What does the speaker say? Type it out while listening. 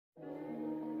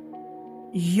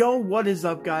Yo, what is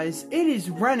up guys? It is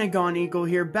Renegon Eagle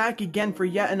here, back again for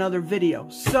yet another video.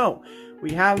 So,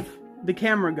 we have the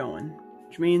camera going,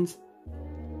 which means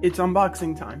it's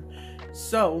unboxing time.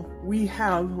 So, we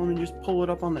have, let me just pull it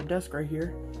up on the desk right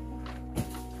here.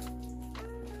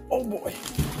 Oh boy.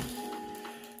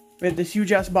 We have this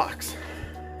huge ass box.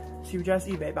 This huge ass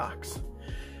eBay box.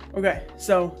 Okay,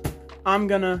 so, I'm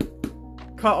gonna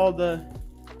cut all the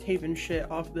tape and shit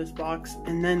off this box,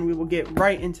 and then we will get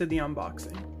right into the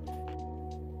unboxing.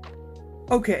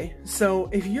 Okay, so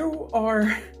if you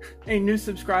are a new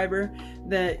subscriber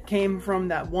that came from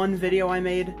that one video I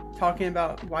made talking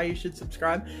about why you should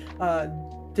subscribe,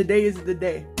 today is the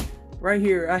day. Right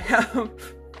here, I have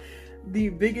the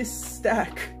biggest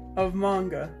stack of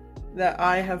manga that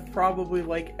I have probably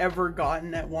like ever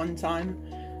gotten at one time.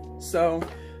 So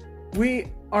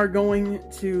we are going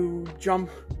to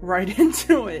jump right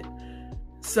into it.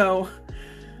 So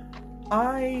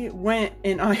I went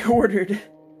and I ordered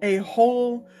a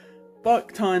whole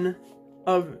fuck ton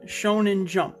of Shonen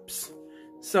jumps.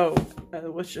 So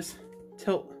let's just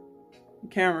tilt the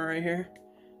camera right here.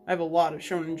 I have a lot of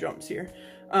Shonen jumps here.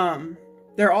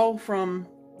 They're all from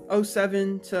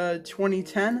 07 to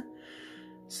 2010.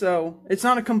 So it's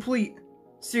not a complete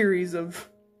series of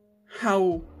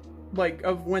how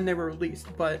of when they were released,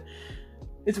 but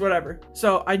it's whatever.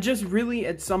 So I just really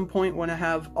at some point want to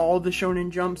have all the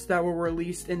Shonen jumps that were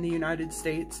released in the United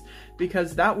States,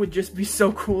 because that would just be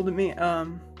so cool to me. I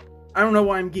don't know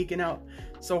why I'm geeking out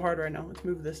so hard right now. Let's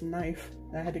move this knife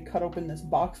that I had to cut open this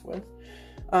box with.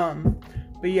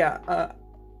 But yeah,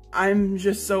 I'm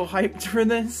just so hyped for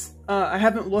this. I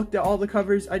haven't looked at all the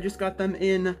covers. I just got them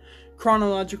in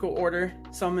chronological order,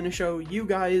 so I'm going to show you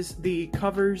guys the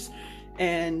covers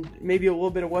and maybe a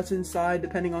little bit of what's inside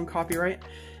depending on copyright.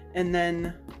 And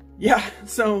then yeah,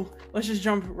 so let's just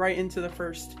jump right into the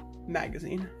first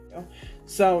magazine.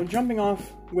 So jumping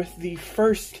off with the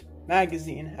first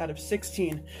magazine out of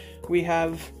 16, we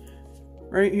have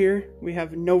right here, we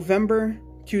have November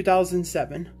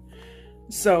 2007.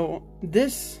 So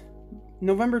this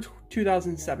November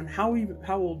 2007, how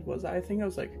old was I? I think I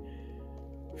was like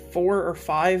 4 or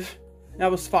 5. That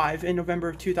was 5 in November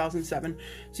of 2007.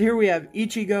 So here we have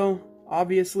Ichigo,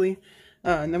 obviously.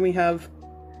 And then we have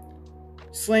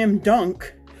Slam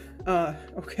Dunk.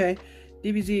 Okay.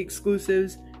 DBZ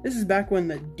exclusives. This is back when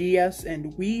the DS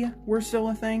and Wii were still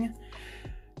a thing.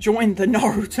 Join the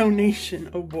Naruto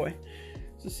Nation. Oh boy.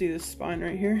 So see this spine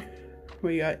right here?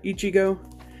 We got Ichigo.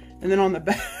 And then on the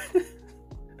back...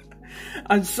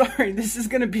 I'm sorry, this is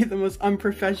gonna be the most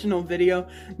unprofessional video.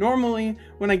 Normally,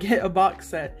 when I get a box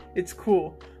set, it's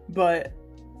cool, but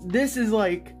this is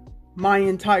like my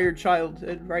entire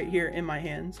childhood right here in my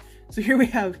hands. So here we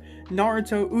have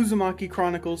Naruto Uzumaki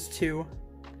Chronicles 2,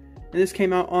 and this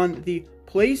came out on the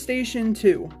PlayStation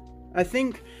 2. I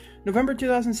think November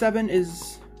 2007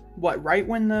 is, what, right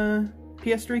when the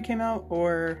PS3 came out,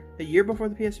 or a year before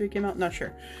the PS3 came out? Not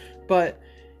sure. But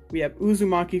we have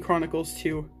Uzumaki Chronicles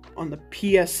 2 on the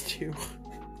PS2.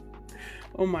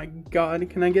 Oh my god,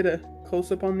 can I get a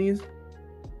close-up on these?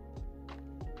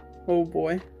 Oh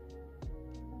boy.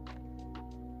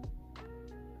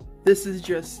 This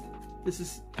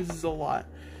is a lot.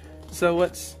 So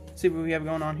let's see what we have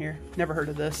going on here. Never heard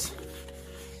of this.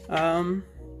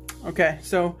 Okay,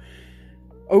 so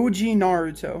OG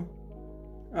Naruto.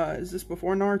 Is this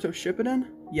before Naruto Shippuden?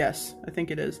 Yes, I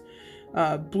think it is.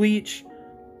 Bleach,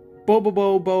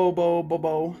 Bobo,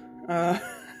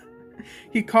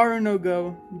 Hikaru no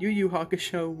Go, Yu Yu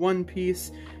Hakusho, One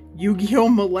Piece, Yu-Gi-Oh!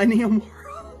 Millennium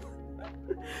World,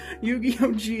 Yu-Gi-Oh!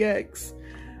 GX.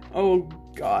 Oh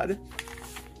god.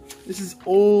 This is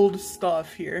old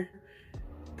stuff here.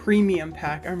 Premium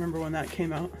pack, I remember when that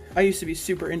came out. I used to be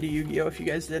super into Yu-Gi-Oh! If you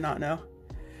guys did not know.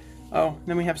 Oh,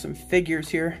 then we have some figures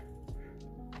here.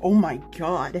 Oh my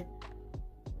god.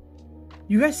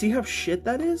 You guys see how shit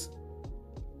that is?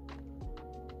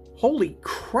 Holy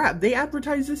crap, they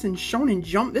advertise this in Shonen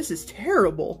Jump? This is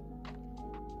terrible.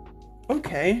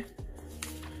 Okay.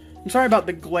 I'm sorry about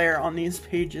the glare on these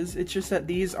pages. It's just that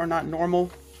these are not normal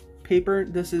paper.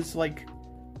 This is like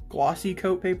glossy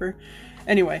coat paper.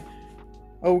 Anyway.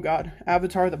 Oh god.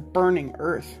 Avatar: The Burning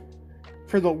Earth.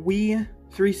 For the Wii,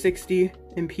 360,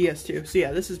 and PS2. So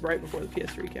yeah, this is right before the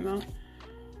PS3 came out.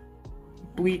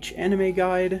 Bleach Anime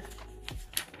Guide.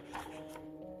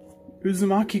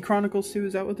 Uzumaki Chronicles 2,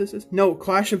 is that what this is? No,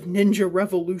 Clash of Ninja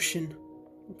Revolution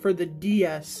for the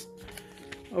DS.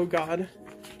 Oh god.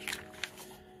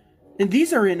 And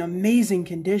these are in amazing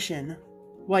condition.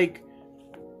 Like,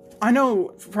 I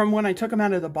know from when I took them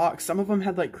out of the box, some of them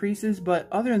had like creases, but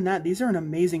other than that, these are in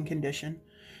amazing condition.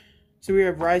 So we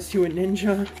have Rise to a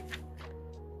Ninja,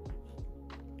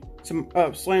 some,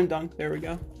 oh, Slam Dunk, there we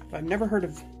go. I've never heard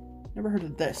of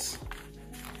this.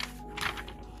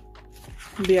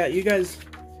 But yeah, you guys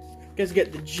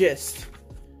get the gist.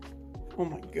 Oh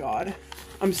my god.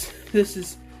 This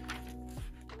is,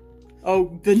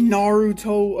 oh, the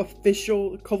Naruto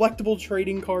official collectible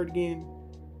trading card game.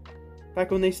 Back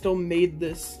when they still made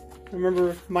this. I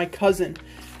remember my cousin,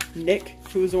 Nick,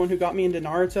 who was the one who got me into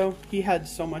Naruto, he had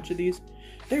so much of these.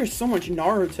 There's so much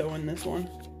Naruto in this one.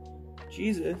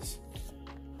 Jesus.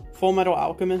 Full Metal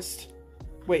Alchemist.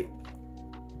 Wait.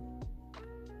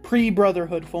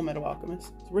 Pre-Brotherhood Full Metal Alchemist.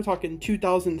 So we're talking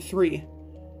 2003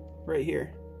 right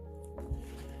here.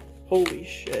 Holy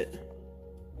shit.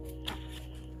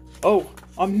 Oh,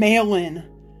 a mail-in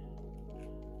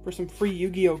for some free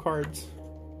Yu-Gi-Oh cards.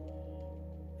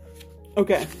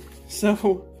 Okay,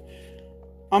 so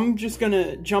I'm just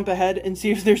gonna jump ahead and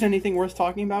see if there's anything worth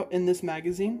talking about in this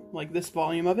magazine, like this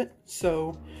volume of it.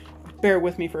 So bear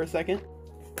with me for a second.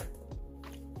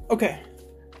 Okay,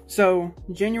 so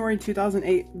January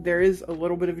 2008, there is a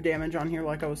little bit of damage on here,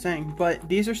 like I was saying, but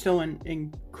these are still in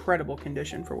incredible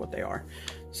condition for what they are.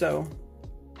 So,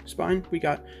 spine, we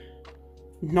got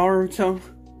Naruto,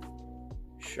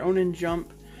 Shonen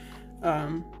Jump,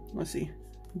 let's see,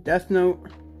 Death Note,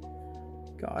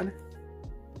 God.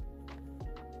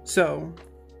 So,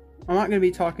 I'm not going to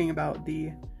be talking about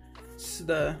the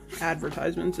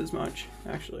advertisements as much.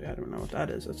 Actually, I don't know what that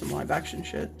is. That's some live action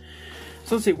shit.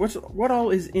 So let's see, what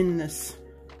all is in this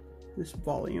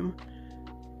volume.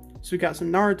 So we got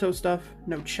some Naruto stuff,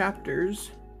 no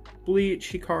chapters,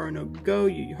 Bleach, Hikaru no Go,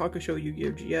 Yu Yu Hakusho,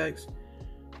 Yu-Gi-Oh!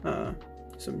 GX,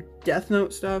 some Death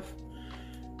Note stuff.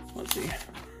 Let's see.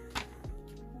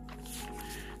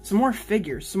 Some more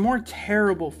figures, some more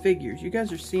terrible figures. You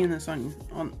guys are seeing this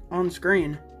on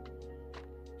screen.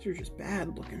 These are just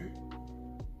bad looking.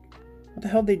 What the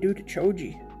hell did they do to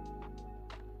Choji?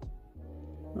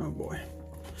 Oh boy.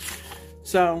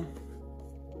 So,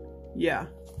 yeah,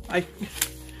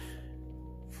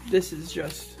 this is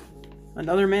just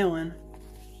another mail-in.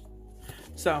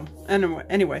 So,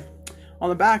 anyway, on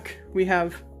the back we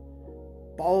have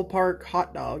ballpark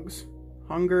hot dogs.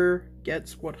 Hunger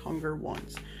gets what hunger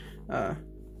wants.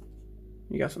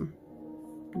 You got some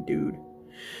dude.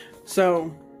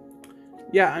 So,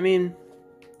 yeah, I mean,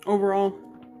 overall,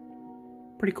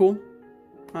 pretty cool.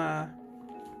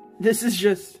 This is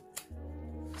just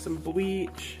some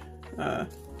Bleach, a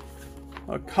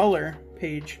color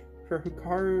page for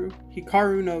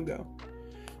Hikaru no Go.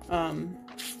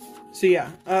 So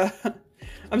yeah,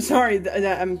 I'm sorry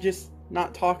that I'm just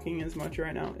not talking as much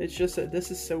right now. It's just that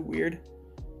this is so weird,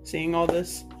 seeing all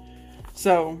this.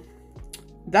 So,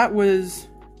 that was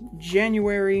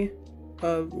January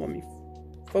of, let me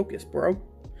focus, bro.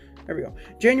 There we go.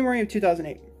 January of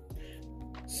 2008.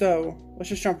 So, let's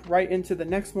just jump right into the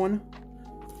next one,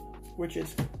 which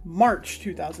is March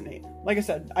 2008. Like I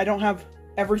said, I don't have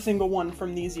every single one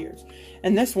from these years.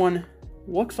 And this one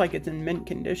looks like it's in mint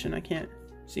condition. I can't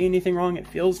see anything wrong. It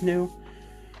feels new.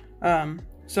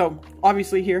 So,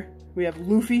 obviously here, we have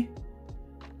Luffy.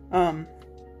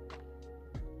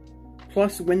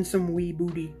 Plus Winsome Wee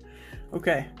Booty.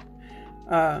 Okay.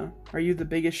 Are you the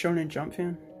biggest Shonen Jump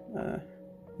fan?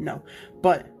 No.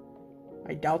 But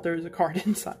I doubt there's a card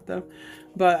inside though.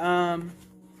 But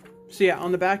so yeah,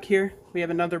 on the back here we have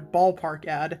another ballpark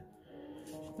ad.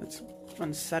 That's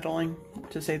unsettling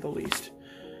to say the least.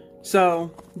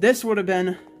 So this would have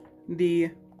been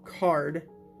the card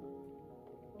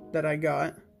that I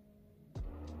got.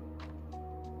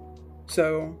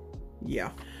 So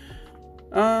yeah.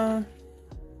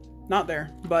 Not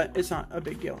there, but it's not a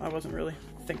big deal. I wasn't really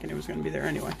thinking it was going to be there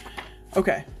anyway.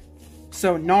 Okay,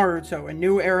 so Naruto, a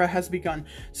new era has begun.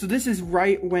 So this is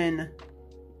right when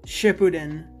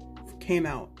Shippuden came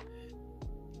out.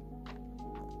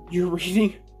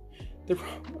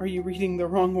 Are you reading the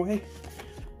wrong way?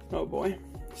 Oh boy.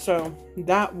 So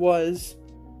that was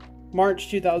March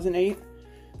 2008.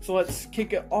 So let's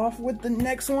kick it off with the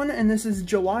next one, and this is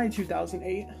July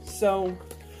 2008. So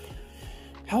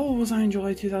how old was I in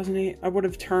July 2008? I would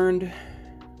have turned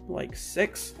like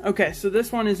 6. Okay, so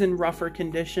this one is in rougher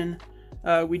condition.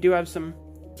 We do have some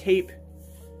tape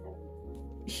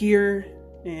here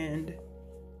and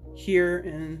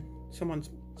someone's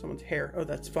hair. Oh,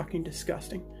 that's fucking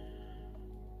disgusting.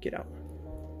 Get out.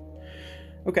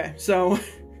 Okay, so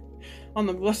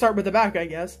let's start with the back, I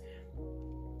guess.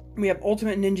 We have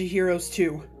Ultimate Ninja Heroes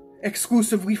 2,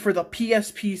 exclusively for the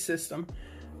PSP system.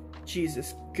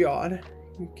 Jesus God.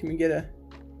 Can we get a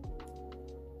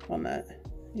on that?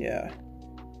 Yeah.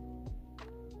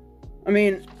 I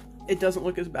mean, it doesn't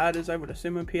look as bad as I would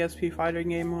assume a PSP fighting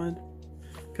game would,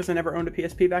 because I never owned a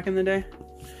PSP back in the day.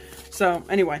 So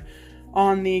anyway,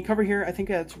 on the cover here, I think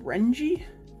that's Renji.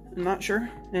 I'm not sure.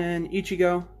 And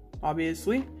Ichigo,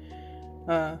 obviously.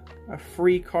 A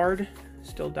free card.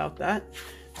 Still doubt that.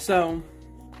 So,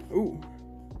 ooh,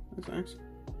 that's nice.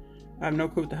 I have no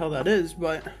clue what the hell that is,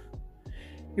 but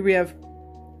here we have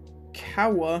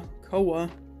Koa,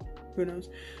 who knows?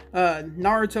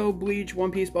 Naruto, Bleach,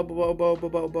 One Piece, Slam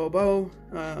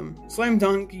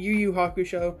Dunk, Yu Yu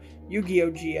Hakusho,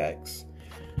 Yu-Gi-Oh! GX.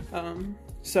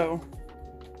 So,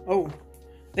 oh,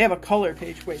 they have a color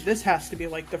page. Wait, this has to be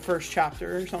like the first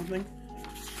chapter or something,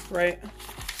 right?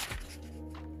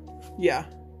 Yeah,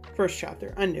 first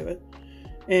chapter. I knew it.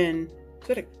 And is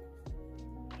that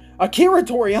Akira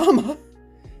Toriyama?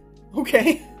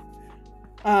 Okay.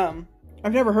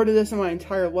 I've never heard of this in my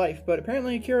entire life, but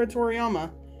apparently Akira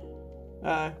Toriyama,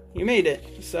 he made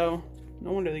it. So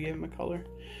no wonder they gave him a color.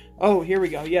 Oh, here we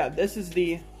go. Yeah, this is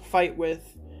the fight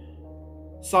with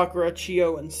Sakura,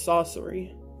 Chio, and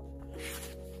Sasori.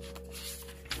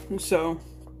 So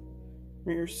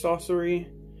here's Sasori.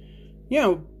 You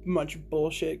know, much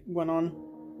bullshit went on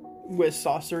with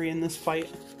Sasori in this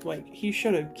fight. Like, he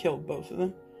should have killed both of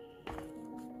them.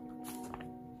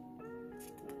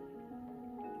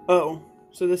 Oh,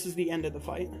 so this is the end of the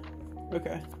fight.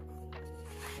 Okay.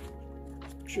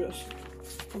 Just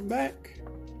come back.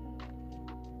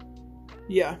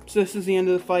 Yeah, so this is the end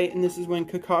of the fight, and this is when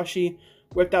Kakashi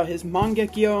whipped out his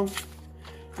Mangekyo.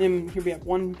 And here we have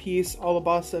One Piece,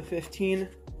 Alabasta 15.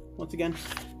 Once again,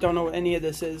 don't know what any of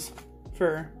this is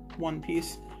for One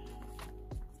Piece.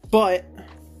 But,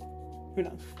 who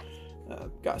knows?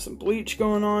 Got some Bleach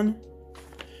going on.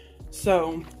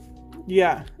 So,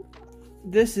 yeah.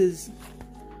 This is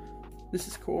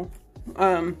cool.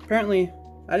 Apparently,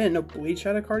 I didn't know Bleach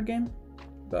had a card game.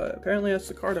 But apparently that's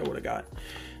the card I would have got.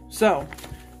 So,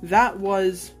 that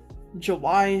was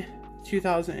July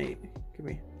 2008.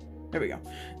 There we go.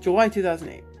 July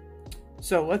 2008.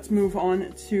 So, let's move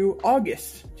on to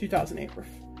August 2008. We're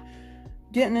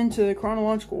getting into the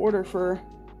chronological order for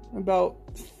about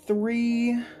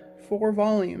 3-4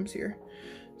 volumes here.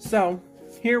 So,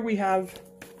 here we have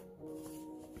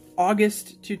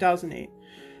August 2008.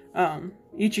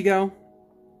 Ichigo.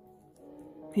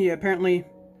 He apparently,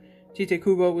 Tite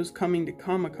Kubo was coming to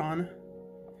Comic-Con.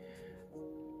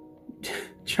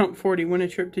 Jump 40, win a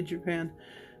trip to Japan.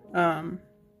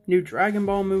 New Dragon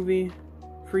Ball movie.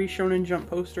 Free Shonen Jump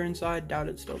poster inside. Doubt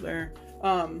it's still there.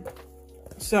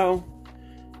 So,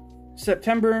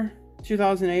 September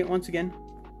 2008, once again,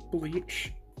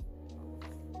 Bleach.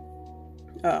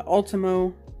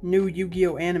 Ultimo, new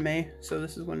Yu-Gi-Oh! Anime. So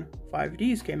this is when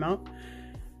 5Ds came out.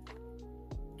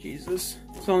 Jesus.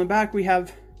 So on the back we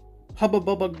have Hubba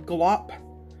Bubba Glop.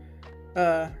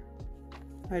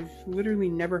 I've literally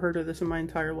never heard of this in my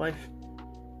entire life.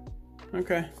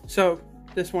 Okay, so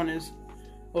this one is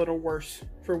a little worse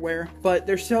for wear, but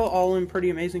they're still all in pretty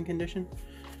amazing condition.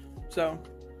 So,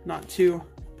 not too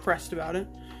pressed about it.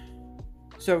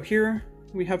 So here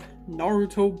we have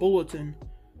Naruto Bulletin.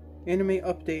 Anime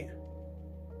update.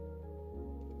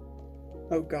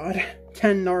 Oh god,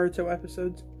 10 Naruto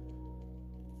episodes.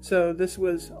 So this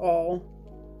was all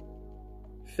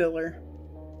filler.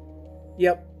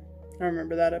 Yep, I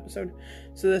remember that episode.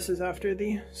 So this is after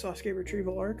the Sasuke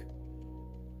retrieval arc.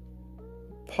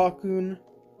 Pakun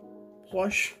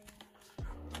plush.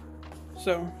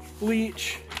 So,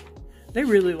 Bleach. They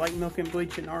really like milking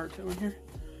Bleach and Naruto in here.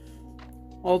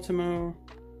 Ultimo,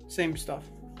 same stuff.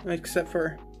 Except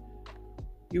for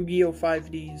Yu-Gi-Oh!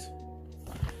 5Ds.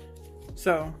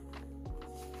 So,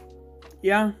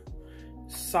 yeah.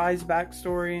 Sai's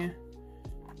backstory.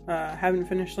 Haven't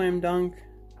finished Slam Dunk.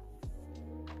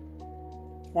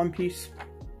 One Piece.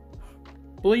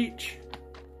 Bleach.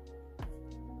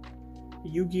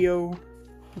 Yu-Gi-Oh!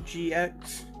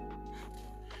 GX.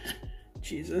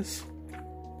 Jesus.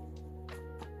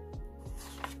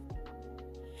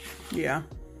 Yeah.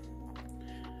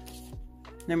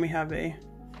 Then we have a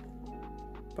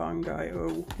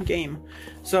Bangai-O game.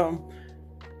 So,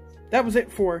 that was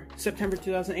it for September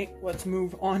 2008. Let's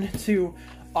move on to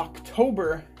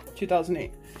October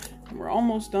 2008. And we're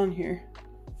almost done here.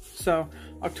 So,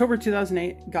 October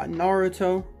 2008 got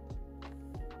Naruto.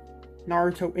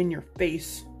 Naruto in your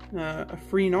face. A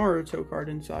free Naruto card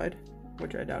inside,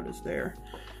 which I doubt is there.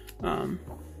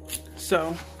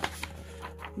 So,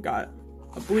 got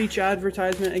a Bleach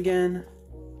advertisement again.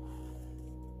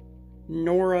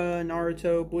 Nora,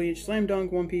 Naruto, Bleach, Slam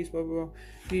Dunk, One Piece, blah blah blah.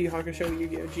 Yu Yu Hakusho,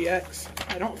 Yu-Gi-Oh!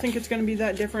 GX. I don't think it's going to be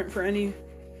that different for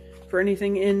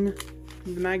anything in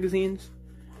the magazines.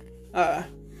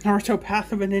 Naruto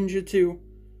Path of a Ninja 2.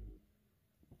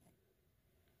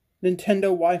 Nintendo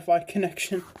Wi-Fi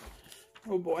connection.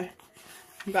 Oh boy.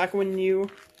 Back when you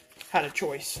had a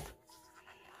choice.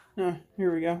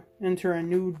 Here we go. Enter a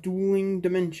new dueling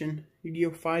dimension.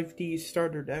 Yu-Gi-Oh! 5D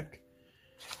starter deck.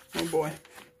 Oh boy.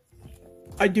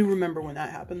 I do remember when that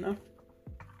happened though.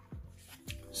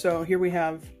 So here we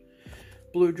have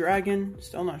Blue Dragon.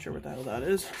 Still not sure what the hell that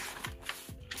is.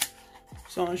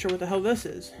 Still not sure what the hell this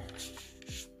is.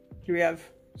 Here we have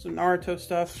some Naruto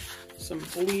stuff. Some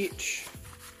Bleach.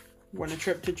 Won a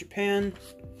trip to Japan.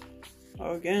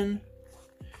 Oh, again.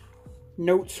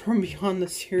 Notes from beyond the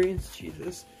series.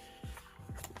 Jesus.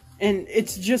 And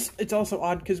it's also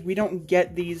odd because we don't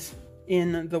get these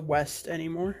in the West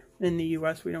anymore. In the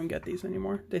US, we don't get these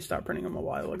anymore. They stopped printing them a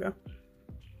while ago.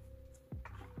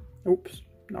 Oops.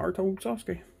 Naruto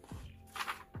Sasuke.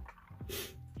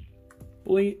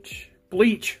 Bleach.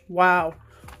 Bleach. Wow.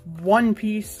 One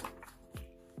Piece.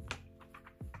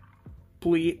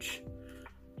 Bleach.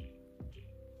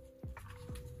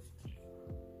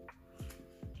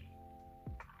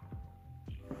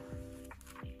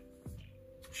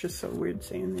 It's just so weird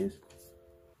saying these.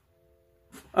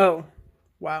 Oh.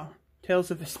 Wow.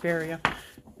 Tales of Vesperia.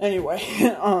 Anyway,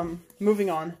 moving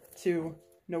on to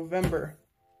November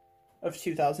of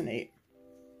 2008.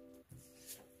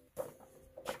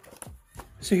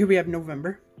 So here we have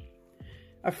November.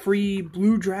 A free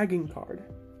Blue Dragon card.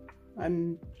 I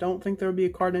don't think there would be a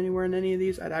card anywhere in any of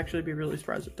these. I'd actually be really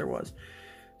surprised if there was.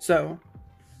 So,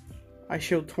 I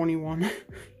showed 21.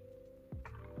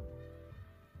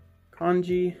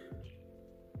 Kanji.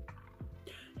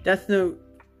 Death Note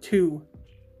 2.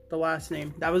 The last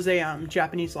name. That was a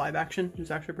Japanese live action. It was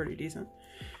actually pretty decent.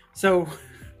 So,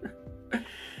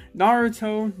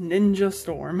 Naruto Ninja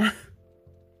Storm.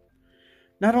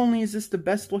 Not only is this the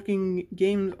best looking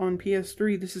game on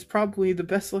PS3, this is probably the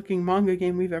best looking manga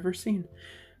game we've ever seen.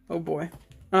 Oh boy.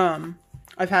 I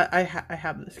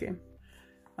have this game.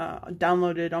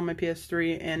 Downloaded on my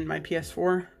PS3 and my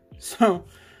PS4. So,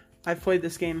 I've played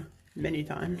this game many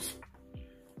times.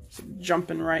 So,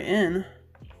 jumping right in,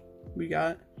 we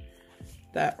got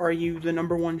that Are You the #1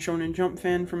 Shonen Jump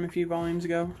fan from a few volumes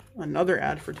ago. Another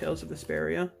ad for Tales of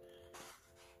Vesperia.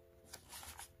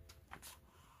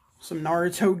 Some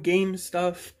Naruto game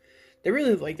stuff. They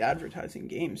really liked advertising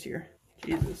games here.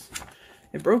 Jesus.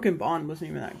 And Broken Bond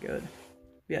wasn't even that good.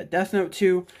 Yeah, Death Note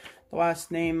 2. The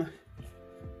last name.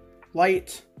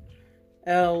 Light.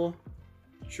 L.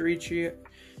 Sorichiro,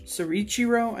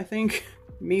 I think.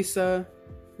 Misa.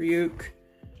 Ryuk.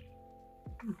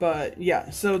 But yeah,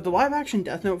 so the live action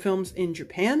Death Note films in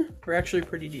Japan were actually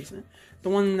pretty decent. The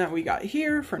one that we got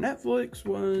here for Netflix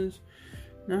was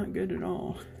not good at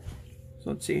all.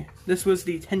 So let's see. This was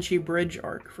the Tenchi Bridge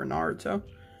arc for Naruto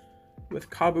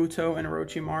with Kabuto and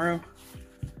Orochimaru.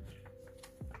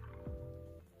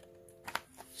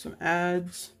 Some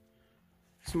ads.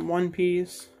 Some One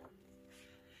Piece.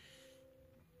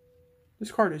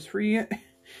 This card is free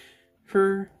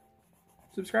for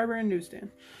subscriber and newsstand.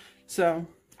 So,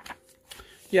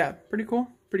 yeah, pretty cool.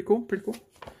 Pretty cool. Pretty cool.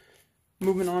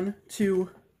 Moving on to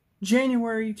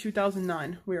January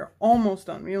 2009. We are almost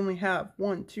done. We only have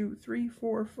 1, 2, 3,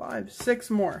 4, 5, 6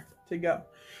 more to go.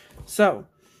 So,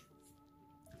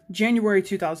 January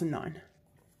 2009.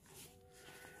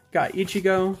 Got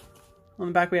Ichigo. On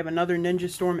the back we have another Ninja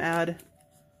Storm ad.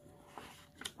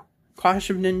 Clash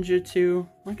of Ninja 2.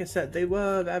 Like I said, they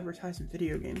love advertising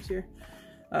video games here.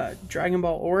 Dragon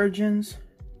Ball Origins.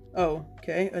 Oh,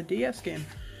 okay, a DS game.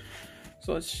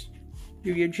 So let's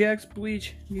Yu-Gi-Oh! GX,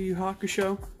 Bleach, Yu Yu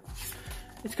Hakusho.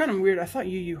 It's kind of weird. I thought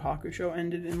Yu Yu Hakusho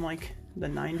ended in like the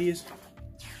 90s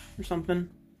or something.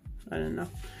 I didn't know.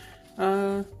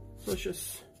 So let's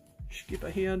just skip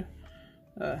ahead.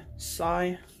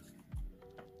 Sai.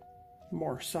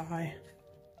 More Sai.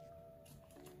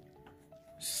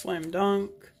 Slam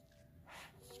Dunk.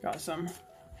 Got some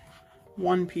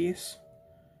One Piece.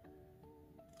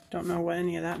 Don't know what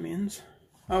any of that means.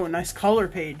 Oh, nice color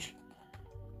page.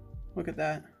 Look at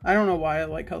that. I don't know why I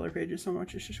like color pages so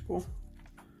much. It's just cool.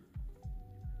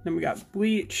 Then we got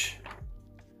Bleach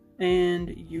and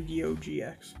Yu-Gi-Oh!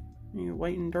 GX.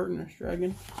 Light and Darkness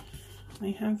Dragon. I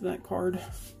have that card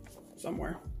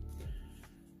somewhere.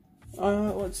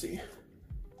 Let's see.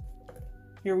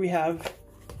 Here we have,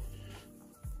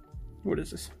 what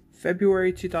is this?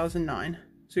 February 2009.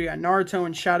 So you got Naruto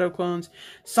and Shadow Clones.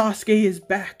 Sasuke is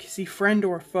back. Is he friend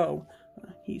or foe?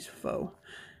 He's foe.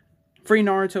 Free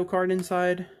Naruto card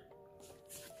inside.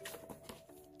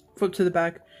 Flip to the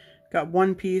back. Got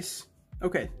One Piece.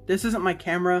 Okay, this isn't my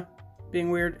camera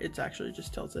being weird. It's actually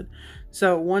just tilted.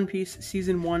 So One Piece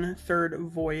Season 1 Third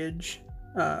Voyage.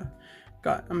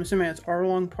 I'm assuming it's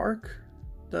Arlong Park.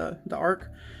 The arc.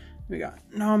 We got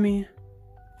Nami.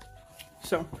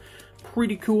 So,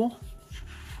 pretty cool.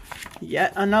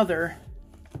 Yet another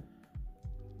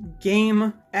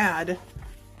game ad.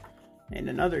 And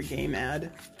another game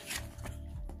ad.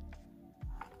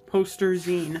 Poster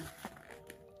zine.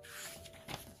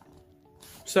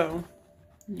 So,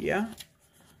 yeah.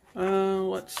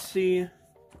 Let's see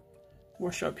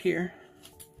what's up here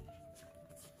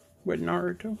with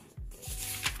Naruto.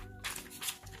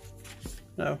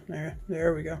 Oh,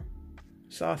 there we go.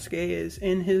 Sasuke is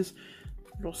in his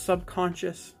little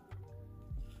subconscious.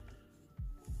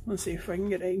 Let's see if I can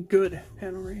get a good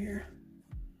panel right here.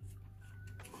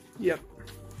 Yep,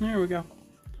 there we go.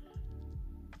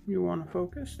 You want to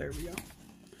focus? There we go.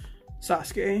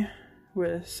 Sasuke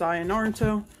with Sai and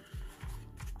Naruto.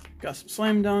 Got some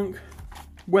slam dunk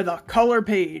with a color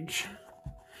page.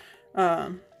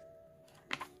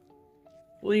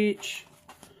 Bleach.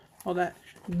 All that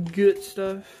good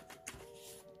stuff.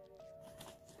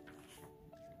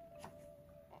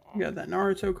 You got that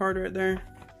Naruto card right there.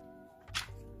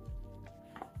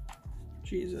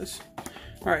 Jesus.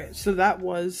 Alright, so that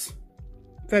was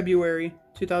February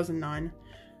 2009.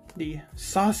 The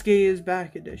Sasuke is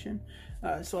Back edition.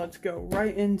 So let's go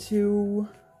right into,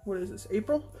 what is this,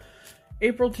 April?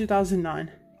 April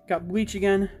 2009. Got Bleach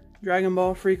again. Dragon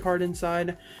Ball free card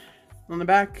inside. On the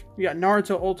back, we got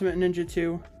Naruto Ultimate Ninja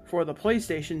 2 for the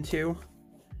PlayStation 2.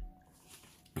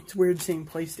 It's weird seeing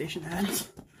PlayStation ads.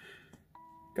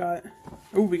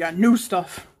 We got new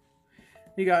stuff.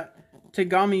 We got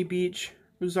Tagami Beach,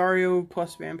 Rosario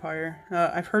plus Vampire.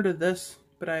 I've heard of this,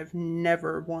 but I've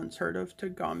never once heard of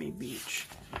Tagami Beach.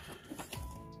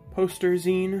 Poster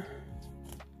zine.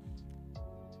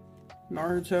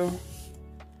 Naruto.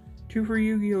 2 for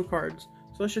Yu-Gi-Oh cards.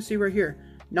 So let's just see right here.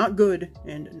 Not good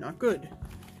and not good.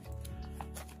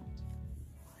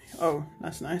 Oh,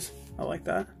 that's nice. I like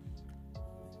that.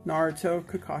 Naruto,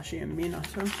 Kakashi, and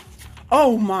Minato.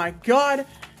 Oh my god!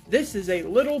 This is a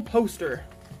little poster.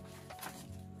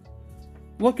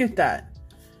 Look at that.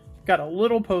 Got a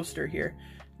little poster here.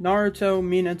 Naruto,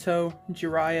 Minato,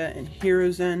 Jiraiya, and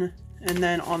Hiruzen. And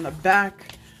then on the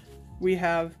back, we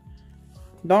have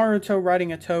Naruto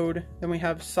riding a toad. Then we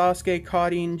have Sasuke,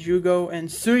 Karin, Jugo, and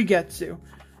Suigetsu.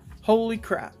 Holy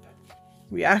crap.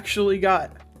 We actually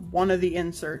got one of the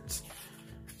inserts.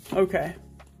 Okay.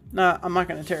 I'm not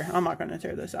gonna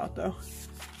tear this out though.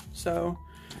 So,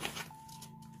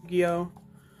 Gyo.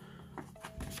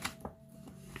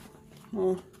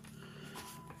 Well,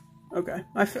 okay.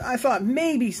 I thought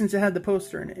maybe since it had the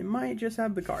poster in it, it might just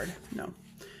have the card. No.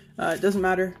 It doesn't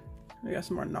matter. We got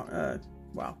some more,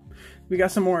 wow. We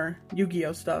got some more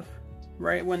Yu-Gi-Oh stuff,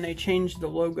 right when they changed the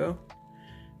logo.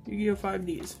 Yu-Gi-Oh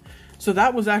 5Ds. So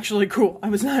that was actually cool. I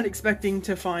was not expecting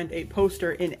to find a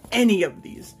poster in any of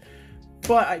these,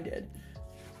 but I did.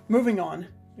 Moving on.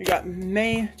 We got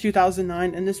May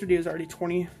 2009, and this video is already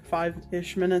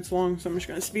 25-ish minutes long, so I'm just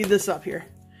going to speed this up here.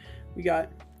 We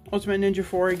got Ultimate Ninja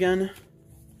 4 again.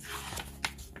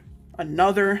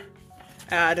 Another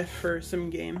ad for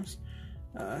some games.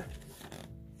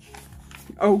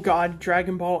 Oh god,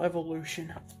 Dragon Ball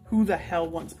Evolution. Who the hell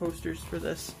wants posters for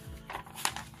this?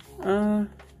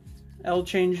 L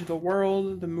Change the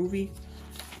World, the movie.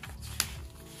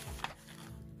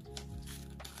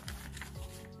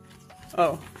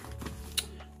 Oh.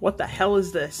 What the hell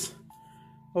is this?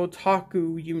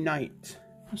 Otaku Unite.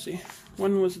 Let's see.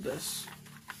 When was this?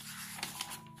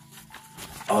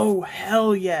 Oh,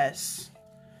 hell yes.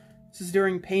 This is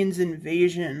during Pain's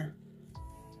invasion.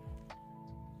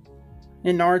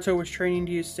 And Naruto was training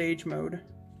to use Sage Mode.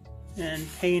 And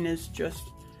Pain is just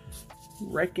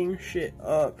wrecking shit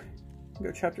up.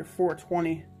 Go chapter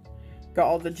 420. Got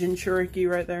all the Jinchuriki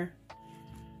right there.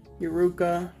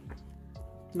 Iruka.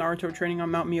 Naruto training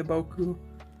on Mount Miyaboku.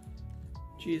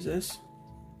 Jesus.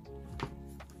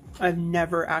 I've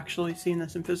never actually seen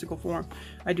this in physical form.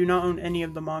 I do not own any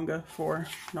of the manga for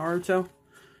Naruto.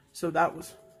 So that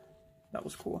was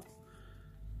cool.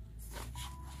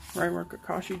 Right where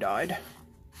Kakashi died.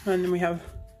 And then we have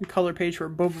the color page for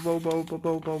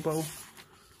Bo.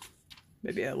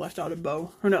 Maybe I left out a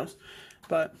Bo. Who knows?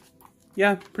 But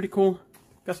yeah, pretty cool.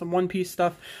 Got some One Piece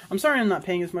stuff. I'm sorry I'm not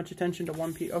paying as much attention to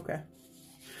One Piece. Okay.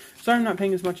 Sorry I'm not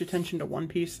paying as much attention to One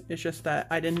Piece. It's just that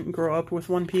I didn't grow up with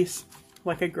One Piece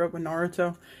like I grew up with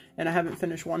Naruto. And I haven't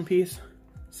finished One Piece.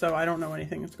 So I don't know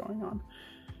anything that's going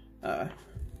on.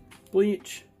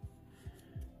 Bleach.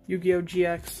 Yu-Gi-Oh!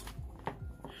 GX.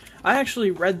 I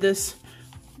actually read this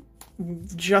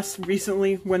just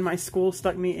recently when my school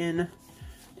stuck me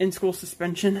in school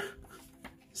suspension.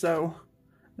 So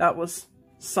that was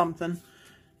something.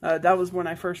 That was when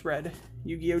I first read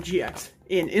Yu-Gi-Oh! GX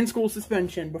in school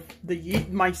suspension,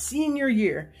 my senior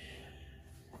year.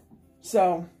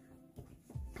 So,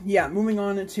 yeah, moving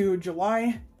on to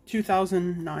July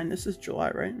 2009. This is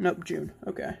July, right? Nope, June.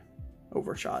 Okay.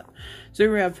 Overshot. So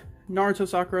here we have Naruto,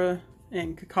 Sakura,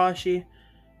 and Kakashi.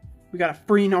 We got a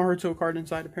free Naruto card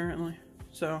inside, apparently.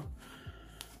 So,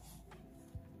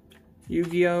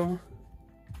 Yu-Gi-Oh!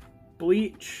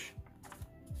 Bleach,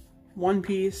 One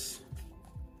Piece,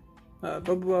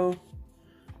 Bobo.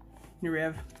 Here we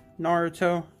have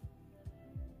Naruto,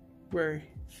 where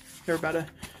they're about to...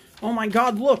 Oh my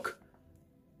god, look!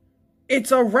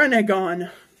 It's a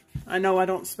Renegon! I know I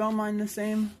don't spell mine the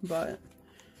same, but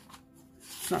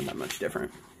it's not that much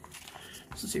different.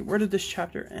 So let's see, where did this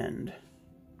chapter end?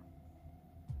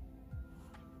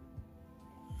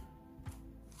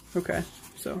 Okay,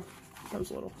 so that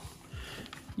was a little...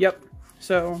 Yep,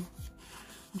 so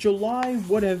July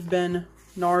would have been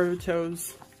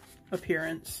Naruto's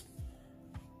appearance.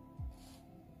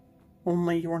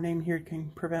 Only your name here can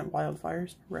prevent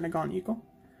wildfires. Renegon Eagle.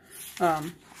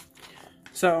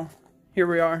 So here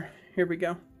we are. Here we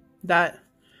go. That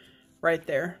right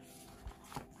there.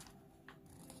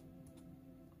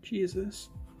 Jesus.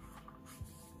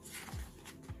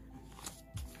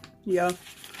 Yeah.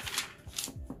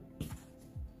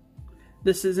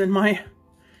 This is in my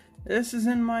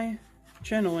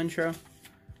channel intro.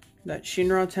 That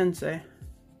Shinra Tensei.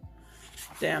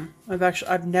 Damn,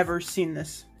 I've never seen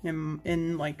this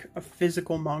in like a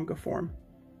physical manga form.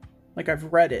 Like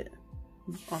I've read it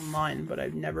online, but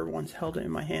I've never once held it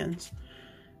in my hands.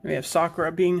 And we have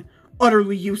Sakura being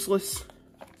utterly useless,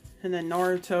 and then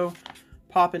Naruto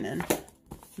popping in.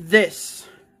 This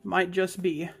might just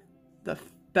be the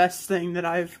best thing that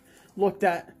I've looked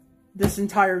at this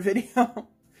entire video.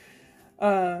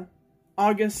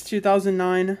 August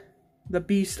 2009, The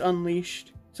Beast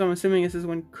Unleashed. So I'm assuming this is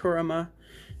when Kurama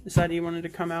decided he wanted to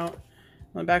come out.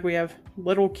 On the back we have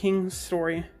Little King's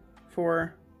story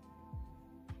for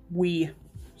Wii.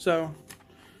 So,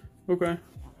 okay.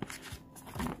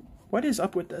 What is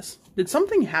up with this? Did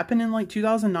something happen in like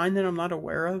 2009 that I'm not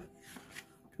aware of?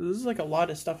 Because this is like a lot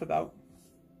of stuff about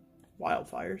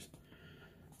wildfires.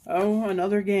 Oh,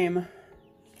 another game.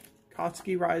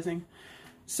 Katsuki Rising.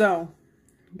 So,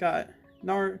 got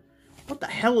Naruto. What the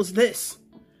hell is this?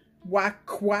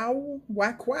 Whack wow?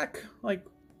 Whack whack? Like,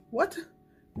 what?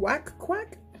 Whack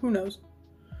quack? Who knows?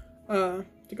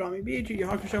 Tagami Beach, Yu Yu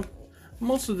Hakusho.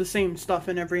 Most of the same stuff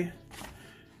in every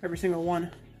single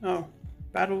one. Oh,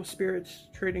 Battle of Spirits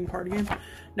trading card game.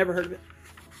 Never heard of it.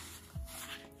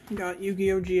 Got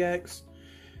Yu-Gi-Oh! GX.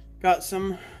 Got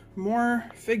some more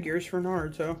figures for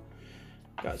Naruto.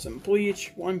 Got some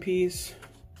Bleach, One Piece,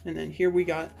 and then here we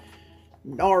got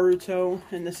Naruto,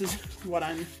 and this is what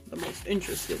I'm the most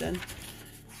interested in.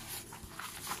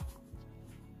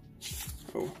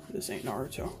 Oh, this ain't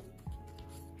Naruto.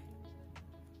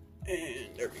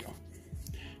 And there we go.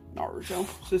 Naruto.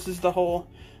 So this is the whole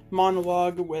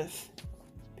monologue with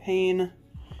Pain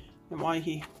and why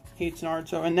he hates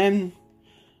Naruto. And then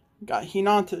got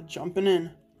Hinata jumping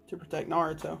in to protect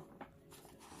Naruto.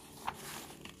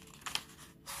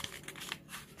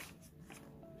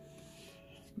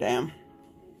 Damn.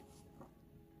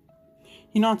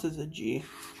 Hinata's a G.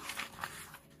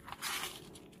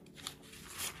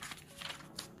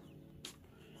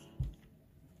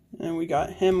 And we got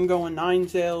him going 9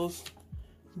 tails.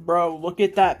 Bro, look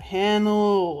at that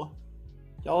panel.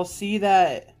 Y'all see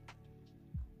that?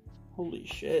 Holy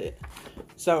shit.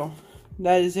 So,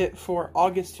 that is it for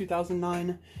August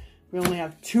 2009. We only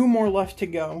have 2 more left to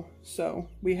go. So,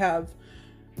 we have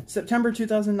September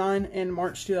 2009 and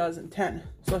March 2010.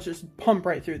 So, let's just pump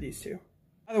right through these 2.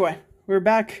 By the way, we're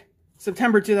back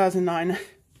September 2009.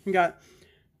 We got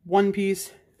One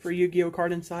Piece for Yu-Gi-Oh!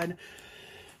 Card inside.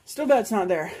 Still bad it's not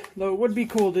there, though it would be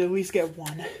cool to at least get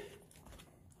one.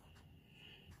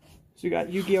 So we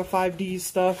got Yu-Gi-Oh! 5D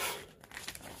stuff.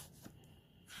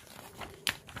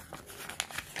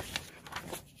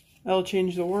 That'll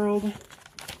change the world.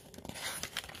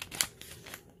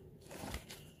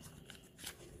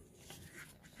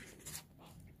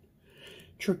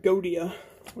 Tragodia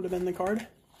would have been the card.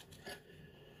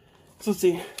 So let's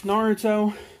see.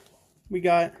 Naruto. We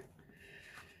got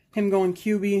him going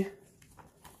QB.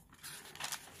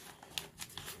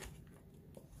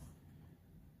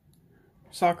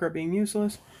 Sakura being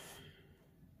useless.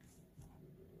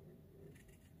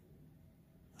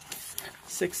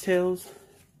 Six Tails.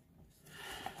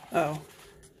 Oh.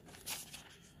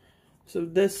 So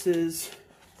this is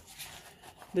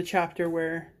the chapter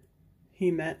where he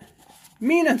met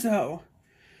Minato.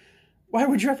 Why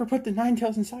would you ever put the 9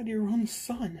 tails inside of your own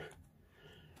son?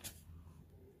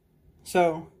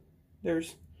 So,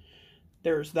 there's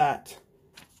that.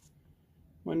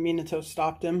 When Minato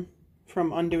stopped him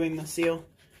from undoing the seal.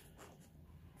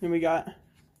 Then we got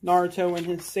Naruto in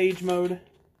his Sage mode.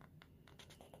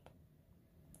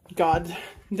 God,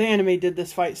 the anime did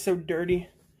this fight so dirty.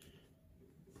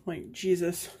 Like,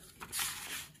 Jesus.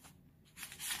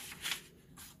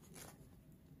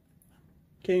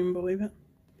 Can't even believe it.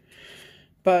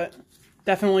 But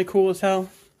definitely cool as hell.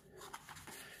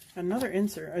 Another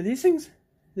insert. Are these things...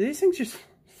 Do these things just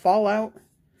fall out?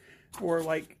 Or,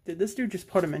 like, did this dude just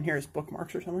put them in here as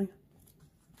bookmarks or something?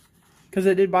 Because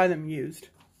I did buy them used.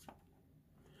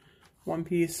 One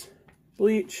Piece,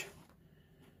 Bleach,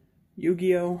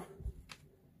 Yu-Gi-Oh!,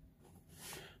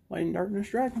 Light and Darkness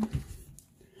Dragon.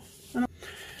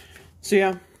 So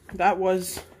yeah, that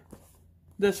was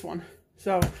this one.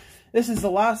 So this is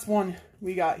the last one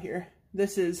we got here.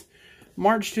 This is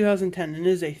March 2010, and it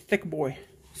is a thick boy.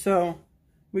 So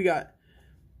we got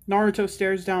Naruto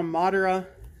stares down Madara.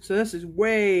 So this is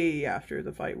way after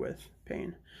the fight with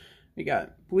Pain. We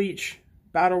got Bleach,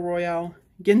 Battle Royale,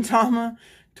 Gintama,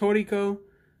 Toriko,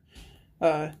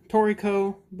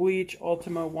 Bleach,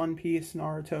 Ultima, One Piece,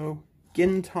 Naruto,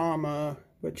 Gintama,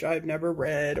 which I've never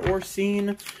read or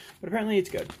seen, but apparently it's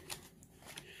good.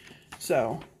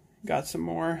 So, got some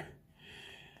more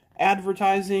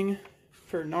advertising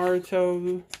for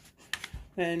Naruto.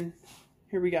 And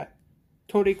here we got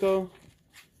Toriko.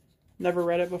 Never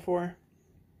read it before.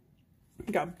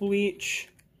 We got Bleach.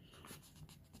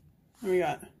 And we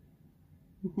got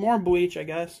more Bleach, I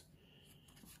guess.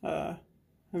 I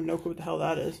have no clue what the hell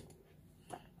that is.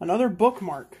 Another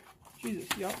bookmark. Jesus,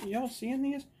 y'all seeing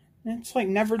these? It's like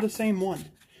never the same one.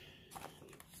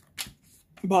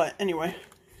 But anyway,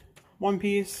 One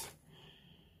Piece.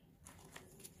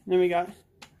 And then we got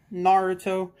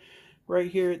Naruto right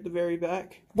here at the very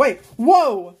back. Wait,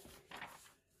 whoa!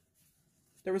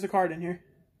 There was a card in here.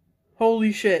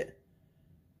 Holy shit.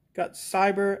 Got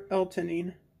Cyber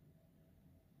Eltonine.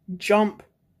 Jump.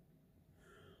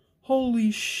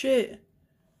 Holy shit.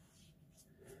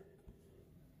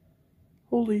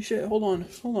 Holy shit. Hold on.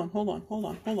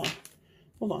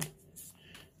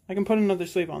 I can put another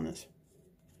sleeve on this.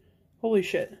 Holy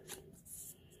shit.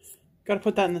 Gotta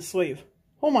put that in the sleeve.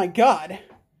 Oh my god.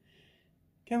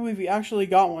 Can't believe we actually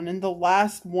got one. And the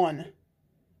last one.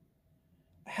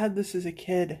 I had this as a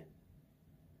kid.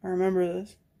 I remember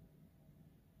this.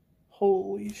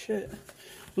 Holy shit.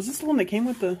 Was this the one that came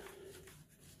with the...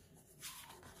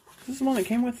 This is the one that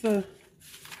came with the...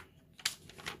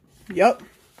 Yup.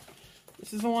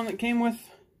 This is the one that came with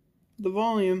the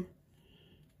volume.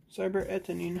 Cyber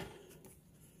Eltonine.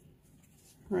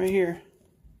 Right here.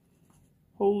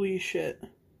 Holy shit.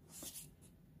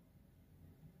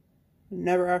 I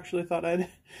never thought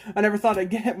I'd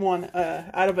get one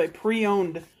out of a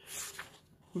pre-owned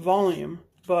volume.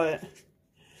 But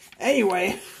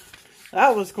anyway,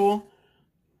 that was cool.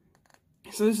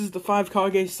 So this is the 5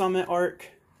 Kage Summit arc.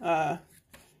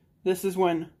 This is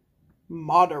when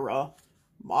Madara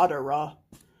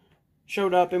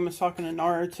showed up and was talking to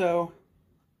Naruto.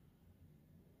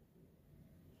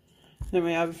 Then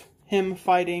we have him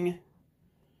fighting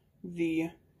the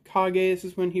Kage. This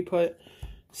is when he put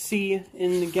C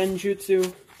in the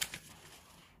Genjutsu.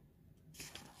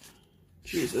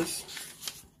 Jesus.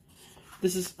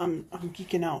 This is, I'm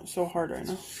geeking out so hard right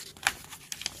now.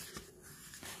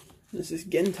 This is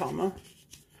Gintama.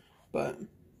 But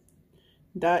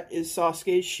that is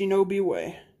Sasuke's Shinobi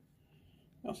Way.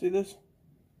 Y'all see this?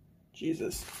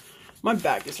 Jesus. My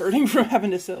back is hurting from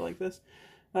having to sit like this.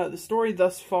 The story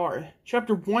thus far.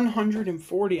 Chapter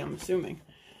 140, I'm assuming.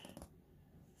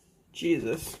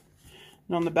 Jesus.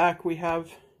 And on the back we have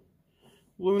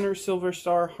Lunar Silver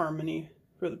Star Harmony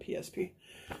for the PSP.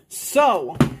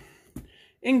 So,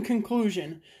 in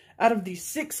conclusion, out of the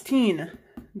 16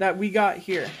 that we got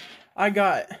here, I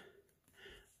got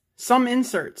some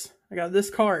inserts. I got this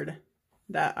card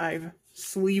that I've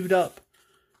sleeved up.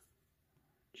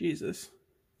 Jesus.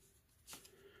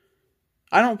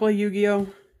 I don't play Yu-Gi-Oh!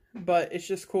 But it's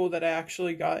just cool that I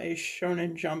actually got a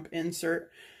Shonen Jump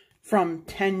insert from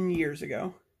 10 years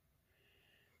ago.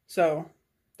 So,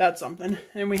 that's something.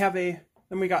 And we have then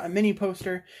we got a mini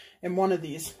poster and one of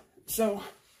these. So,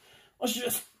 let's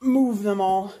just move them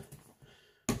all.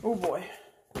 Oh boy.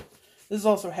 This is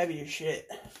also heavy as shit.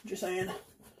 Just saying.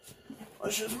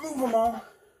 Let's just move them all.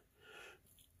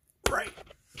 Right.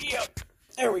 Yep.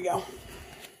 There we go.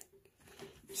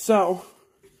 So,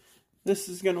 this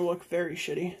is going to look very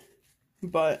shitty.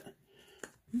 But,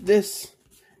 this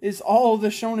is all the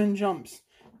Shonen Jumps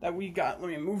that we got. Let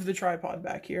me move the tripod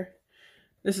back here.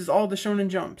 This is all the Shonen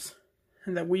Jumps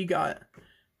that we got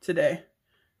today.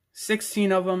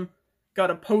 16 of them.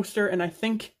 Got a poster, and I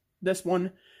think this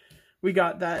one, we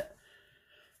got that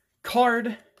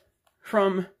card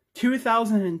from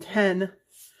 2010.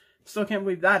 Still can't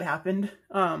believe that happened.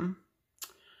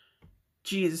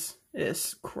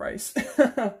 Jesus Christ.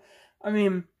 I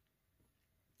mean,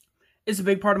 it's a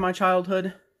big part of my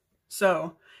childhood.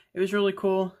 So it was really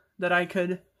cool that I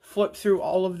could flip through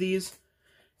all of these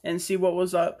and see what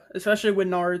was up, especially with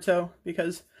Naruto,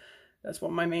 because that's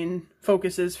what my main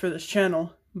focus is for this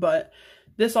channel. But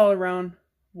this all around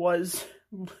was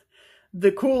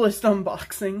the coolest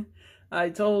unboxing. I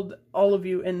told all of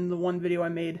you in the one video I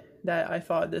made that I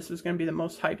thought this was going to be the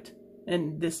most hyped,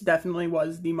 and this definitely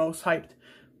was the most hyped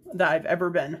that I've ever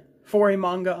been for a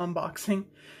manga unboxing.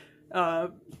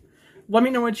 Let me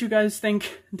know what you guys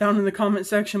think down in the comment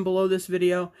section below this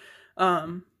video.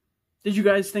 Did you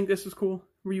guys think this was cool?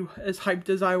 Were you as hyped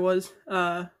as I was?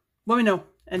 Let me know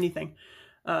anything.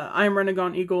 I am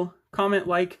Renegon Eagle. Comment,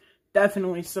 like,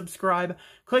 definitely subscribe.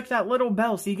 Click that little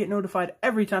bell so you get notified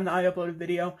every time that I upload a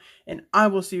video. And I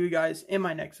will see you guys in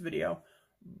my next video.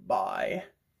 Bye.